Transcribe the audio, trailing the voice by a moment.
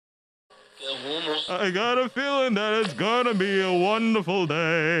I got a feeling that it's gonna be a wonderful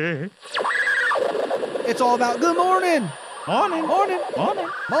day. It's all about good morning. Morning. Morning. Morning.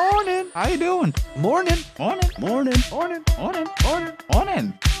 Morning. How you doing? Morning. Morning. Morning. Morning. Morning. Morning.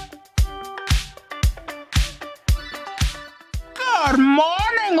 Morning. Good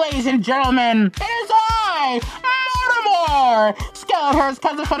morning, ladies and gentlemen. It is I, Mortimer, Skeletor's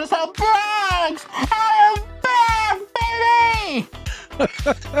cousin for the South Bronx. I am back, baby.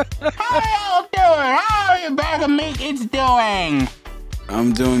 How y'all doing? How are you back and Meek It's doing?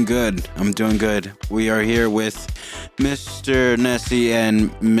 I'm doing good. We are here with Mr. Nessie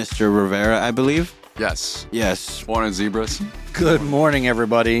and Mr. Rivera, I believe. Yes. Yes. Morning, zebras. Good morning,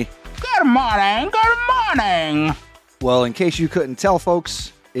 everybody. Good morning. Good morning. Well, in case you couldn't tell,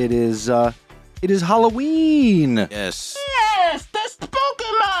 folks, it is Halloween. Yes. Yes, the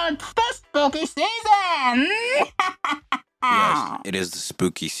spooky month, the spooky season. Yes. It is the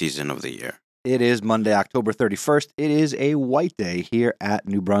spooky season of the year. It is Monday, October 31st. It is a white day here at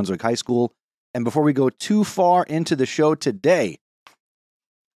New Brunswick High School. And before we go too far into the show today,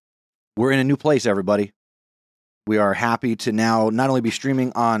 we're in a new place, everybody. We are happy to now not only be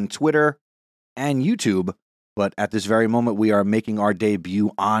streaming on Twitter and YouTube, but at this very moment, we are making our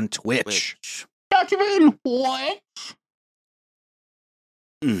debut on Twitch. Don't you mean what?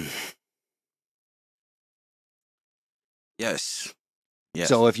 Yes.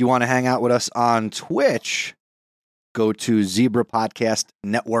 So if you want to hang out with us on Twitch, go to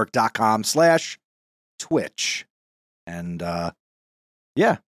zebrapodcastnetwork.com/Twitch. And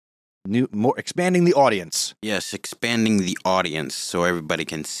more expanding the audience. Yes, expanding the audience so everybody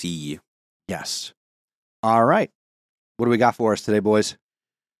can see. Yes. All right. What do we got for us today, boys?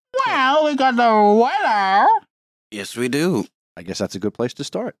 Well, we got the weather. Yes, we do. I guess that's a good place to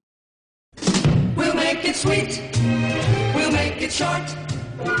start. We'll make it sweet. We'll make it short.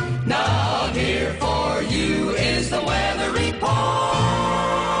 Now here for you is the weather report.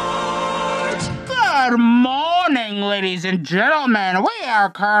 Good morning, ladies and gentlemen. We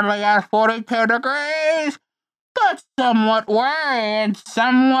are currently at 42 degrees, but somewhat weary and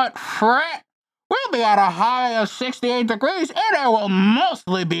somewhat fret. We'll be at a high of 68 degrees, and it will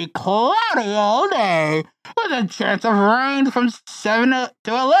mostly be cloudy all day, with a chance of rain from 7 to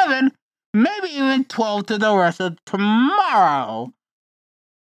 11, maybe even 12 to the rest of tomorrow.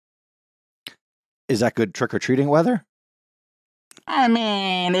 Is that good trick-or-treating weather? I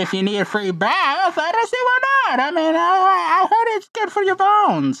mean, if you need a free bath, I don't see why not. I mean, I heard it's good for your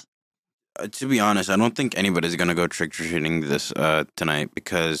bones. To be honest, I don't think anybody's going to go trick-or-treating this tonight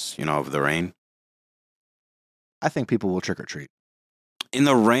because, of the rain. I think people will trick-or-treat. In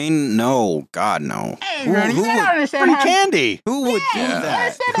the rain? No. God, no. Hey, Who you don't understand Free how... candy! Who would do Yeah, that?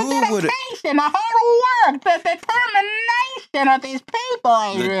 it's the Who would... dedication, the hard work, the determination of these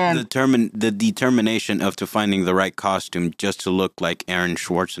people, Adrian. The determination of finding the right costume just to look like Aaron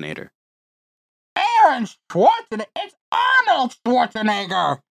Schwarzenegger. Aaron Schwarzenegger? It's Arnold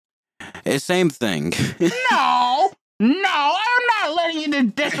Schwarzenegger! It's same thing. No, I'm not letting you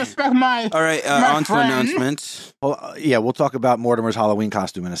disrespect my All right, my on to friend. announcements. Well, we'll talk about Mortimer's Halloween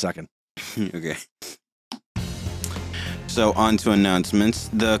costume in a second. Okay. So, on to announcements.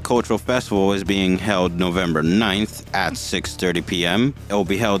 The Cultural Festival is being held November 9th at 6:30 p.m. It will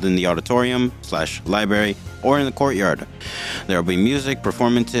be held in the auditorium/library or in the courtyard. There will be music,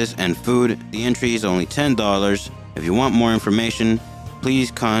 performances, and food. The entry is only $10. If you want more information,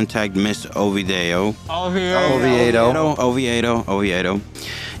 please contact Miss Oviedo. Oviedo.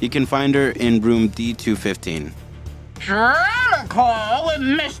 You can find her in room D215. Drama Call with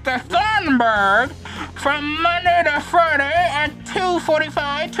Mr. Thornburg from Monday to Friday at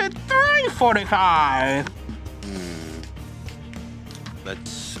 2:45 to 3:45.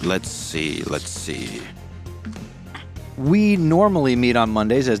 Let's see. We normally meet on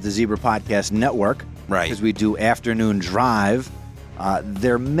Mondays as the Zebra Podcast Network. Right. Because we do afternoon drive.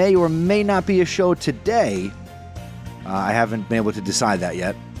 There may or may not be a show today. I haven't been able to decide that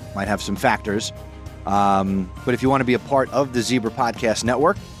yet. Might have some factors. But if you want to be a part of the Zebra Podcast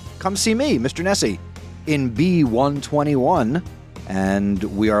Network, come see me, Mr. Nessie, in B121. And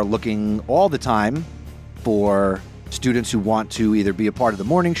we are looking all the time for students who want to either be a part of the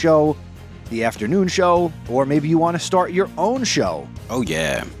morning show, the afternoon show, or maybe you want to start your own show. Oh,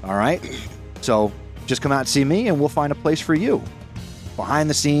 yeah. All right? So just come out and see me, and we'll find a place for you. Behind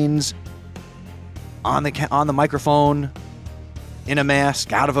the scenes, on the microphone, in a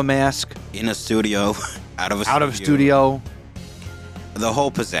mask, out of a mask, In a studio, out of a studio. The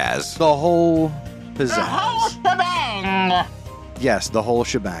whole pizzazz. The whole pizzazz. The whole shebang. Yes, the whole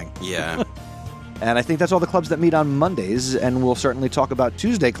shebang. Yeah. And I think that's all the clubs that meet on Mondays, and we'll certainly talk about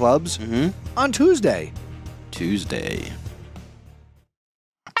Tuesday clubs on Tuesday. Tuesday.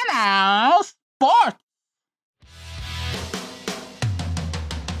 And now, sports.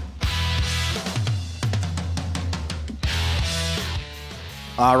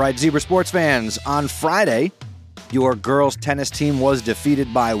 All right, Zebra sports fans, on Friday, your girls' tennis team was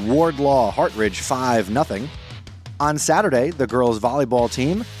defeated by Wardlaw Hartridge 5-0. On Saturday, the girls' volleyball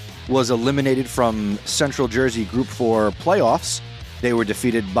team was eliminated from Central Jersey Group 4 playoffs. They were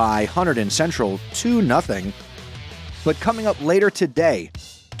defeated by Hunterdon Central 2-0. But coming up later today,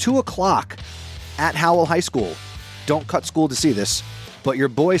 2 o'clock at Howell High School. Don't cut school to see this, but your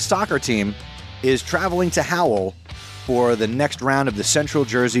boys' soccer team is traveling to Howell for the next round of the Central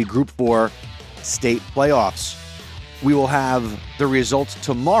Jersey Group 4 state playoffs. We will have the results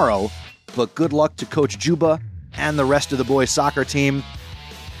tomorrow, but good luck to Coach Juba and the rest of the boys' soccer team.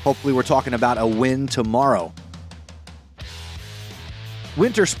 Hopefully we're talking about a win tomorrow.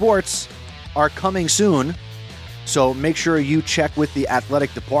 Winter sports are coming soon, so make sure you check with the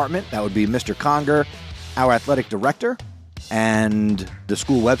athletic department. That would be Mr. Conger, our athletic director, and the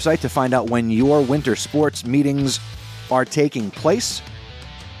school website to find out when your winter sports meetings are taking place.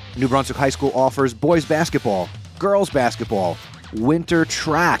 New Brunswick High School offers boys basketball, girls basketball, winter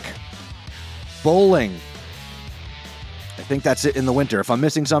track, bowling. I think that's it in the winter. If I'm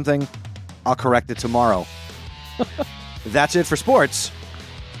missing something, I'll correct it tomorrow. That's it for sports.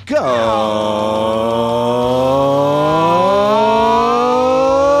 Go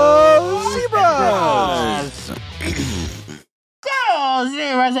Zebras! Go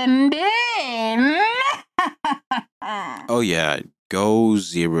Zebras indeed! Oh, yeah. Go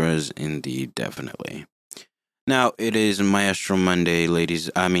Zebras indeed, definitely. Now, it is Maestro Monday,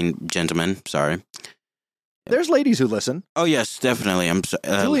 gentlemen, sorry. There's ladies who listen. Oh, yes, definitely.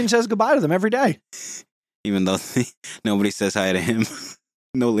 Julian says goodbye to them every day. Even though nobody says hi to him.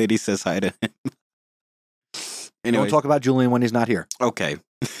 No lady says hi to him. Anyway, We'll talk about Julian when he's not here. Okay.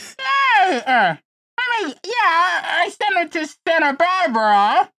 I sent it to Santa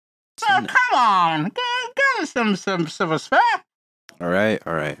Barbara. So come on, give us some respect. All right.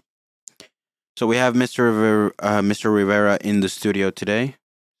 So we have Mr. Rivera in the studio today.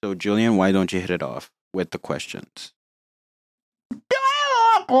 So, Julian, why don't you hit it off with the questions? Do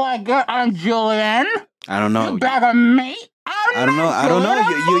I look like I'm Julian? I don't know. You bag of meat? I don't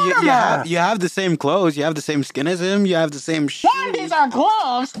know. You have the same clothes. You have the same skin as him. You have the same shoes. What? These are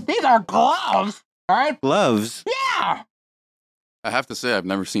gloves. All right? Gloves? Yeah. I have to say, I've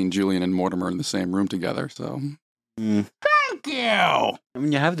never seen Julian and Mortimer in the same room together, so... Thank you. I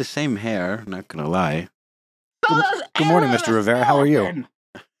mean, you have the same hair, not gonna lie. Good morning, Mr. Rivera. How are you?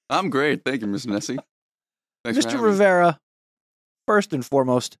 I'm great. Thank you, Miss Nessie. Thanks for Mr. having me. Rivera, first and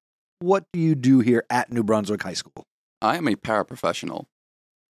foremost, what do you do here at New Brunswick High School? I am a paraprofessional,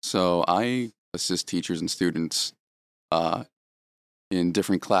 so I assist teachers and students in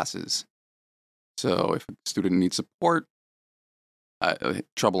different classes. So if a student needs support,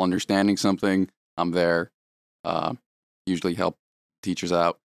 trouble understanding something, I'm there. Usually help teachers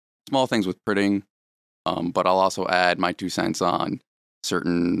out. Small things with printing, but I'll also add my 2 cents on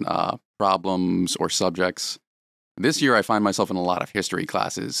certain problems or subjects. This year I find myself in a lot of history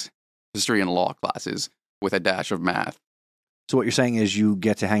and law classes, with a dash of math. So what you're saying is you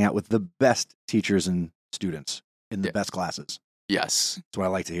get to hang out with the best teachers and students in the best classes. Yes. That's what I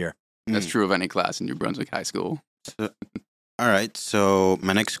like to hear. That's true of any class in New Brunswick High School. All right. So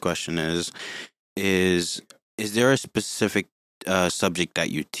my next question is there a specific subject that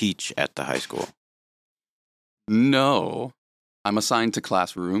you teach at the high school? No. I'm assigned to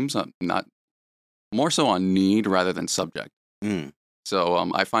classrooms, not more so on need rather than subject.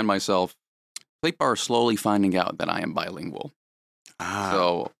 So I find myself late bar slowly finding out that I am bilingual.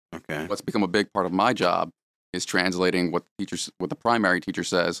 So okay. What's become a big part of my job is translating what the primary teacher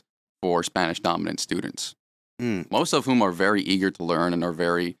says for Spanish dominant students. Most of whom are very eager to learn and are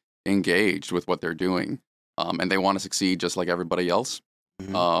very engaged with what they're doing. And they want to succeed just like everybody else.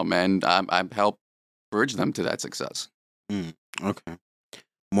 And I help bridge them to that success. Okay.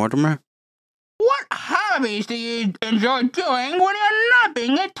 Mortimer? What hobbies do you enjoy doing when you're not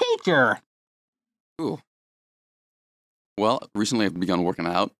being a teacher? Ooh. Well, recently I've begun working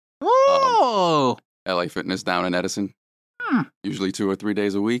out. Ooh. LA Fitness down in Edison. Usually 2 or 3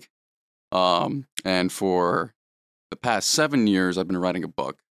 days a week. And for the past 7 years, I've been writing a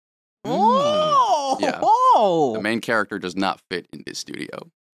book. Oh. Yeah. The main character does not fit in this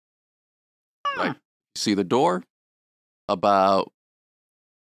studio. Like, see the door? About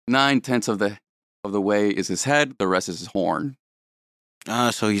 9/10 of the way is his head. The rest is his horn.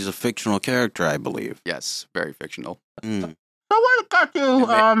 So he's a fictional character, I believe. Yes, very fictional. Mm. So what got you,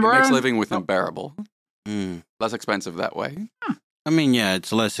 It makes Vern? living with him bearable. Mm. Less expensive that way. I mean, yeah,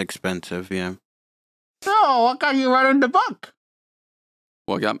 it's less expensive, yeah. So what got you writing the book?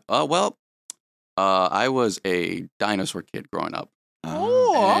 Well, yeah. I was a dinosaur kid growing up.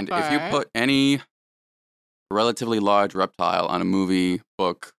 Oh, And if you okay. put any relatively large reptile on a movie,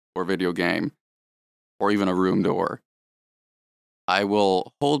 book, or video game, or even a room door, I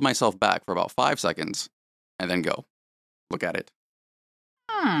will hold myself back for about 5 seconds and then go look at it.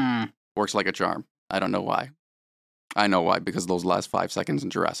 Works like a charm. I don't know why. I know why, because those last 5 seconds in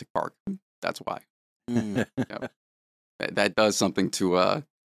Jurassic Park. That's why. Mm. That does something to a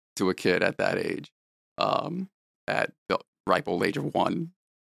kid at that age, at the ripe old age of 1.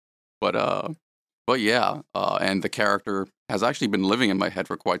 But yeah, and the character has actually been living in my head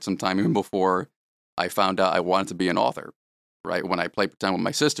for quite some time, even before I found out I wanted to be an author. Right, when I play pretend with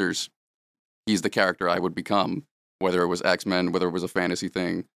my sisters, he's the character I would become, whether it was X-Men, whether it was a fantasy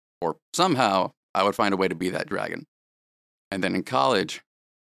thing, or somehow I would find a way to be that dragon. And then in college,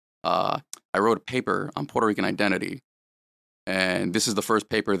 I wrote a paper on Puerto Rican identity, and this is the first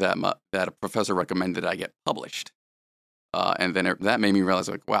paper that a professor recommended I get published. And then that made me realize,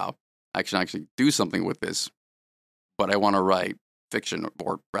 like, wow, I can actually do something with this, but I want to write fiction,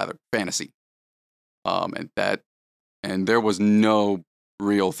 or rather fantasy. And there was no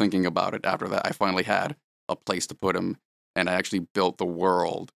real thinking about it after that. I finally had a place to put him, and I actually built the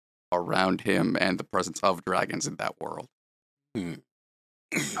world around him and the presence of dragons in that world. Are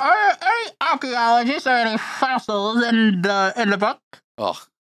there any archaeologists or any fossils in the book? Oh,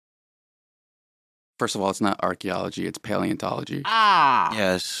 first of all, it's not archaeology; it's paleontology. Ah.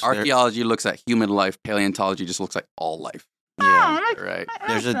 Yes. Archaeology looks at human life. Paleontology just looks at all life. Yeah. Right.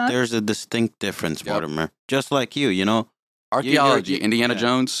 There's a distinct difference, Yep. Mortimer. Just like you, you know. Archaeology, you- Indiana yeah.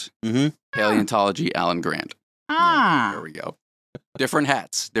 Jones. Mm-hmm. Paleontology, Alan Grant. Ah. There we go. Different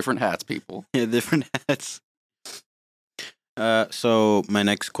hats, people. Yeah, different hats. So my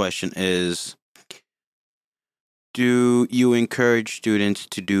next question is: do you encourage students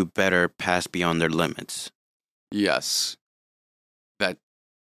to do better, pass beyond their limits? Yes. That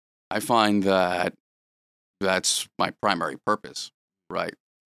I find that that's my primary purpose, right?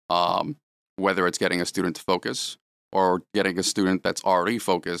 Whether it's getting a student to focus or getting a student that's already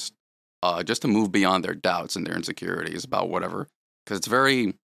focused, just to move beyond their doubts and their insecurities about whatever, because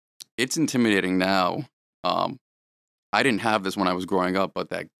it's intimidating now. I didn't have this when I was growing up, but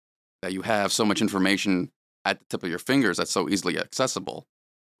that you have so much information at the tip of your fingers that's so easily accessible,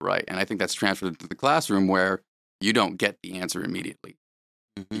 right? And I think that's transferred to the classroom where you don't get the answer immediately.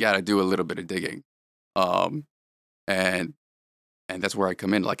 Mm-hmm. You got to do a little bit of digging, and that's where I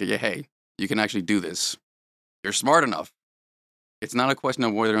come in. Like, yeah, hey, you can actually do this. You're smart enough. It's not a question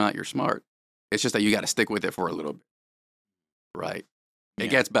of whether or not you're smart. It's just that you got to stick with it for a little bit, right? It Yeah.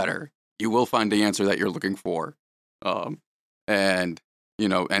 gets better. You will find the answer that you're looking for, and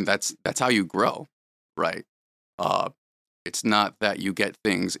that's how you grow, right? It's not that you get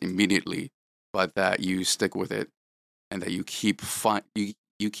things immediately, but that you stick with it, and that you keep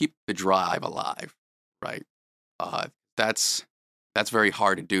you keep the drive alive, right? That's very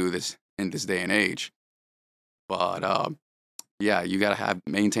hard to do this in this day and age, but yeah, you gotta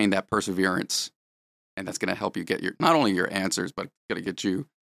maintain that perseverance, and that's gonna help you get not only your answers, but it's gonna get you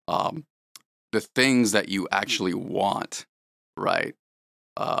the things that you actually want, right?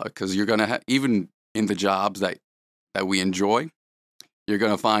 Because you're gonna even in the jobs that we enjoy, you're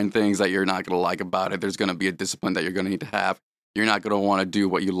gonna find things that you're not gonna like about it. There's gonna be a discipline that you're gonna need to have. You're not gonna want to do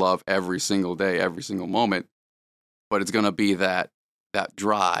what you love every single day, every single moment, but it's gonna be that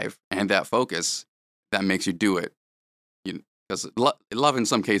drive and that focus that makes you do it. Because love in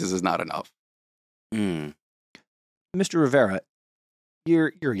some cases is not enough. Mm. Mr. Rivera,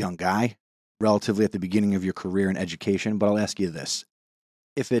 you're a young guy, relatively at the beginning of your career in education, but I'll ask you this.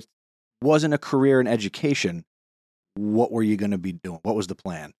 If it wasn't a career in education, what were you going to be doing? What was the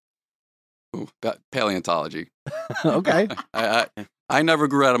plan? Ooh, that paleontology. Okay. I never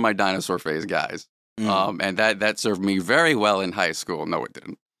grew out of my dinosaur phase, guys. Mm. And that served me very well in high school. No, it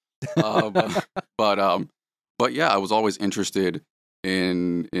didn't. But yeah, I was always interested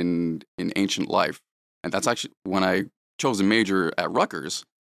in ancient life, and that's actually when I chose a major at Rutgers.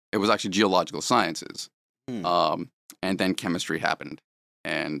 It was actually geological sciences, and then chemistry happened,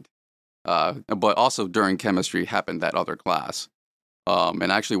 and but also during chemistry happened that other class.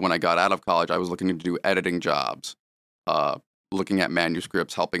 And actually, when I got out of college, I was looking to do editing jobs, looking at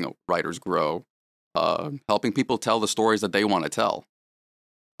manuscripts, helping writers grow, helping people tell the stories that they want to tell.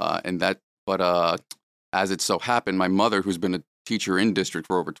 But as it so happened, my mother, who's been a teacher in district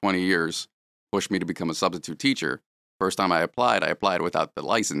for over 20 years pushed me to become a substitute teacher. First time I applied without the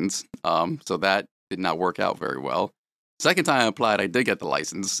license. So that did not work out very well. Second time I applied, I did get the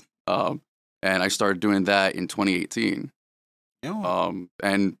license. And I started doing that in 2018.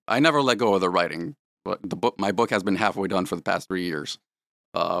 And I never let go of the writing. But my book has been halfway done for the past 3 years.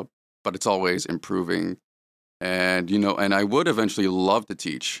 But it's always improving. And, and I would eventually love to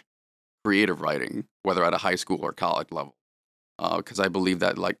teach creative writing, whether at a high school or college level. Because I believe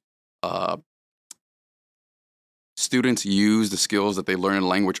that, students use the skills that they learn in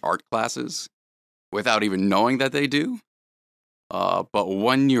language art classes without even knowing that they do. But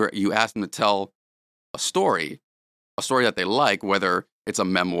when you ask them to tell a story that they like, whether it's a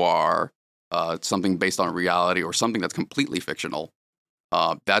memoir, something based on reality, or something that's completely fictional,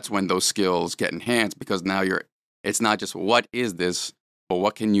 that's when those skills get enhanced, because now it's not just what is this, but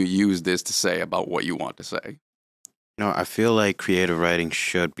what can you use this to say about what you want to say. I feel like creative writing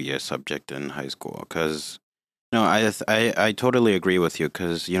should be a subject in high school because, I totally agree with you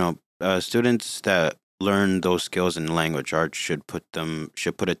because, students that learn those skills in language arts should put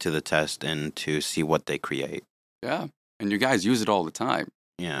it to the test and to see what they create. Yeah, and you guys use it all the time.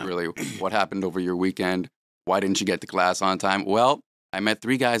 Yeah. Really, what happened over your weekend? Why didn't you get to class on time? Well, I met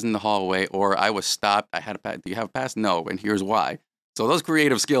 3 guys in the hallway, or I was stopped. I had a pass. Do you have a pass? No, and here's why. So those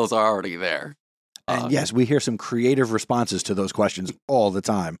creative skills are already there. And yes, we hear some creative responses to those questions all the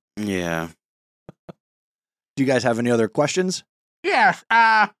time. Yeah. Do you guys have any other questions? Yes,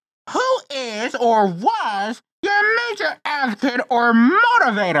 who is or was your major advocate or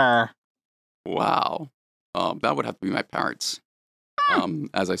motivator? Wow. That would have to be my parents.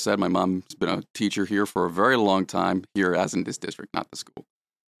 As I said, my mom's been a teacher here for a very long time, here as in this district, not the school.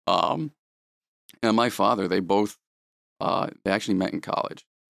 And my father, they both, they actually met in college.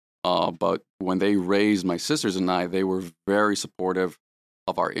 But when they raised my sisters and I, they were very supportive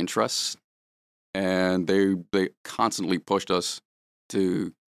of our interests. And they constantly pushed us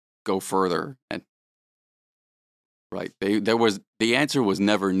to go further. And right, the answer was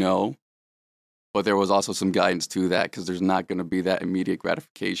never no. But there was also some guidance to that because there's not going to be that immediate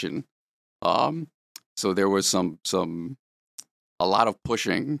gratification. So there was a lot of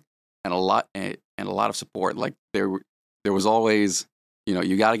pushing and a lot of support. Like there was always,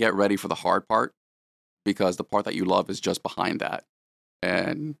 you got to get ready for the hard part because the part that you love is just behind that.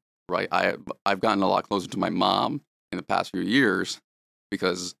 And right, I've gotten a lot closer to my mom in the past few years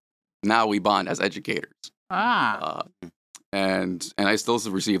because now we bond as educators. And I still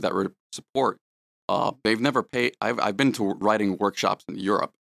receive that support. They've never paid. I've been to writing workshops in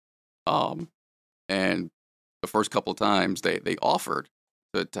Europe, and the first couple of times they offered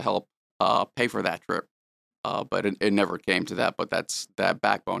to help pay for that trip, but it never came to that. But that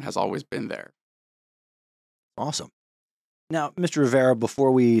backbone has always been there. Awesome. Now, Mr. Rivera,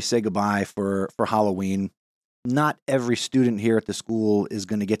 before we say goodbye for Halloween, not every student here at the school is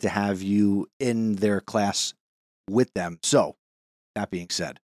going to get to have you in their class with them. So, that being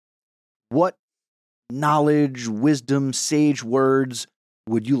said, what knowledge, wisdom, sage words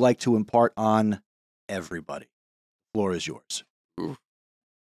would you like to impart on everybody? The floor is yours. Ooh.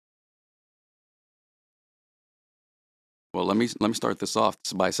 Well, let me start this off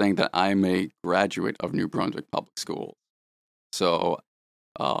by saying that I'm a graduate of New Brunswick Public Schools. So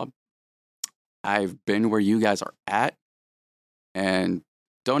I've been where you guys are at, and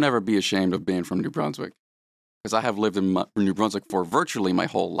don't ever be ashamed of being from New Brunswick, because I have lived in New Brunswick for virtually my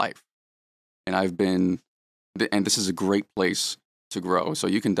whole life. And and this is a great place to grow. So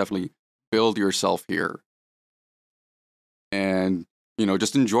you can definitely build yourself here, and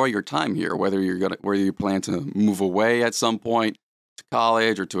just enjoy your time here. Whether you plan to move away at some point to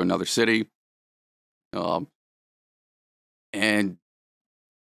college or to another city, and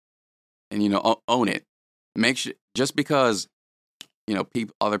own it. Make sure, just because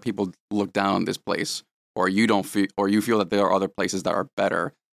other people look down on this place, or you feel that there are other places that are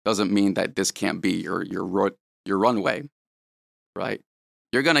better, doesn't mean that this can't be your runway, right?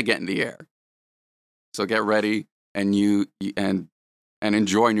 You're gonna get in the air, so get ready and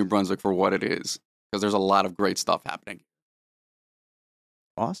enjoy New Brunswick for what it is, because there's a lot of great stuff happening.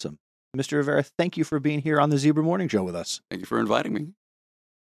 Awesome, Mr. Rivera. Thank you for being here on the Zebra Morning Show with us. Thank you for inviting me.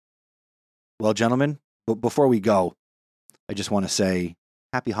 Well, gentlemen, before we go, I just want to say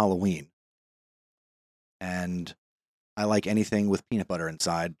Happy Halloween, and I like anything with peanut butter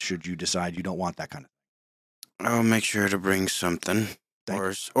inside, should you decide you don't want that kind of thing. I'll make sure to bring something.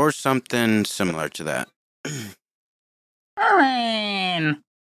 Or something similar to that. Yeah,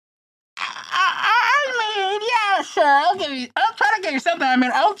 sure, I'll try to get you something.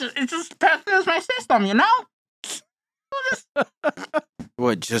 It's just pass through my system,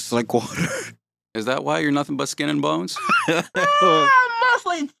 What, just like water? Is that why you're nothing but skin and bones?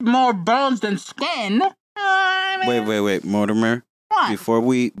 Mostly more bones than skin. I mean, Wait, Mortimer. What? Before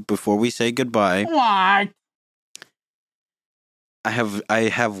we say goodbye, What? I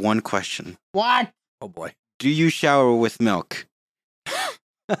have one question. What? Oh boy. Do you shower with milk?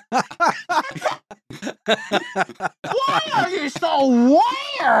 Why are you so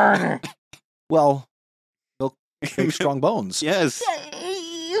weird? Well, milk makes strong bones. Yes.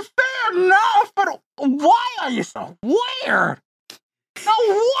 Fair enough, but why are you so weird? No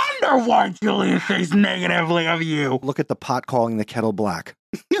wonder why Julia thinks negatively of you. Look at the pot calling the kettle black.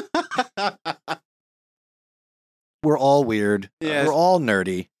 We're all weird. Yes. We're all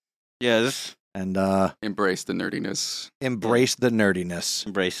nerdy. Yes. And Embrace the nerdiness. embrace the nerdiness.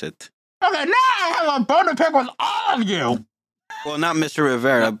 Embrace it. Okay, now I have a bone to pick with all of you. Well, not Mr.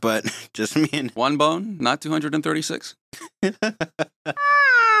 Rivera, but just me and... One bone, not 236. I'll get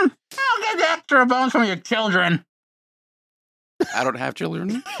the extra bones from your children. I don't have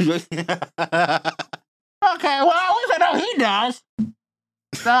children. Okay, well, at least I know he does.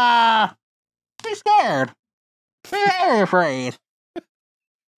 He's scared. He's very afraid.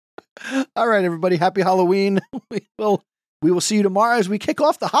 All right, everybody. Happy Halloween. We will see you tomorrow as we kick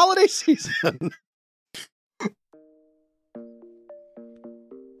off the holiday season.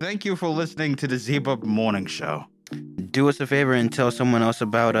 Thank you for listening to the Zebra Morning Show. Do us a favor and tell someone else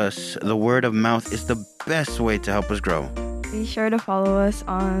about us. The word of mouth is the best way to help us grow. Be sure to follow us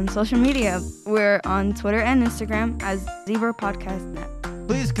on social media. We're on Twitter and Instagram as Zebra Podcast Net.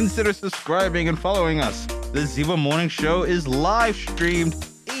 Please consider subscribing and following us. The Zebra Morning Show is live streamed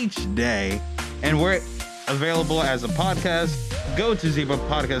each day, and we're available as a podcast. Go to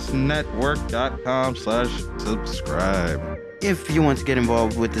zebrapodcastnetwork.com/subscribe. If you want to get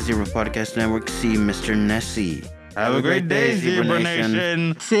involved with the Zebra Podcast Network, see Mr. Nessie. Have a great day, Zebra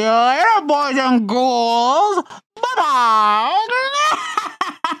Nation. See you later, boys and ghouls. Bye-bye.